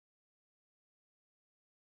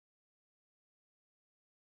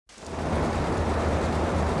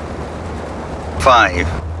5,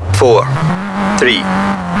 4, 3,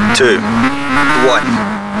 2, 1,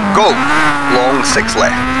 go! Long 6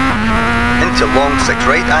 left, into long 6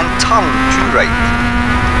 right and turn 2 right.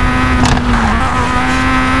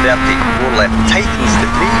 30, 4 left, tightens to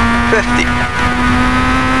 3, 50.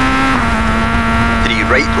 3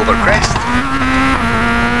 right over crest,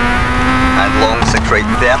 and long 6 right,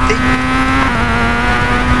 30.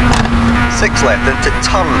 6 left into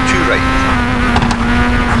turn 2 right.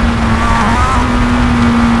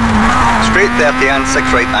 Straight 30 and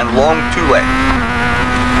 6 right and long 2 left.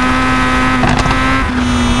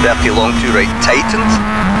 30 long 2 right, tightens.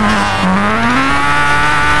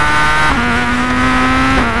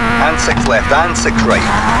 And 6 left and 6 right.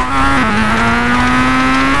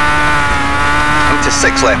 Into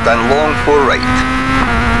 6 left and long 4 right.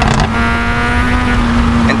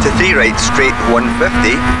 Into 3 right, straight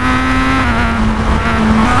 150.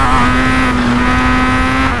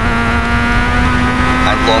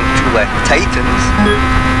 And long 2 left, tightens.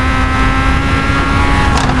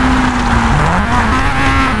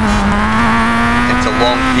 Into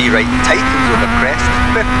long 3 right, tightens over crest,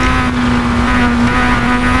 50.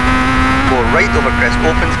 4 right over crest,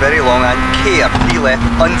 opens very long and care, 3 left,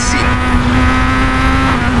 unseen.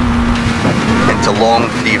 Into long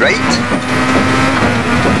 3 right.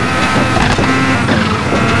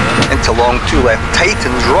 Into long 2 left,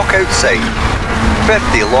 tightens, rock outside.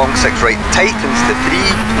 50, long 6 right, tightens to 3,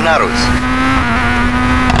 narrows.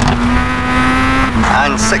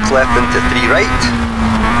 And 6 left into 3 right.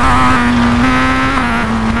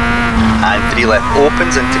 And 3 left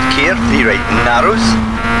opens into care, 3 right, narrows.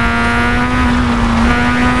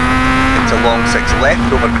 Into long 6 left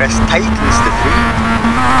over crest, tightens to 3.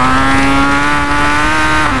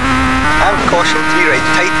 And caution, 3 right,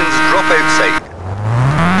 tightens, drop outside.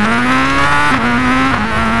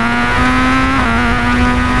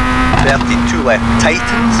 32 left,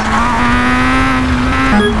 tightens.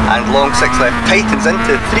 And long 6 left, tightens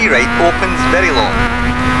into 3 right, opens very long.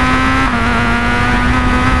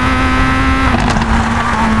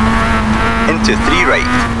 Into 3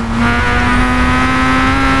 right.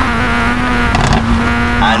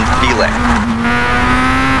 And 3 left.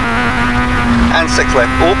 And 6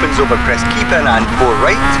 left, opens over crest, keep in and 4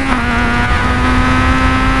 right.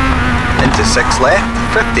 Into 6 left,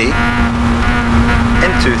 50.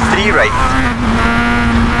 Into 3 right.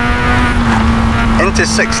 Into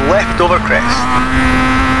 6 left over crest.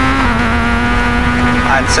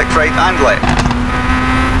 And 6 right and left.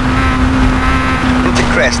 Into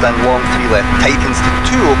crest and long 3 left, tightens to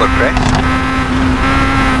 2 over crest.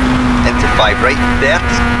 Into 5 right, 30.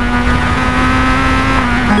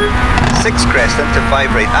 6 crest into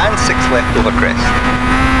 5 right and 6 left over crest.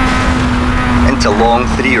 Into long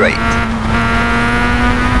 3 right.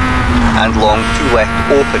 And long 2 left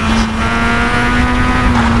opens.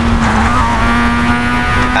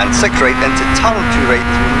 And 6 right into turn 2 right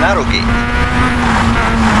through narrow gate.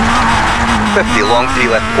 50 long 3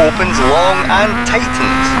 left opens, long and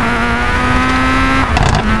tightens.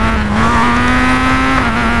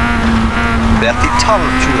 30 turn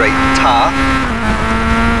 2 right, tar.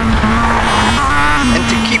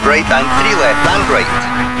 Into keep right and 3 left and right.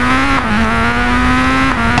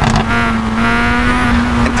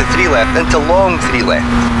 3 left, into long 3 left.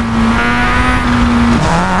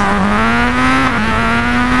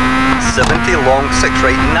 70, long 6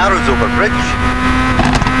 right, narrows over bridge.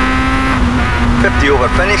 50 over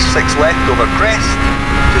finish, 6 left over crest,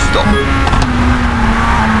 to stop.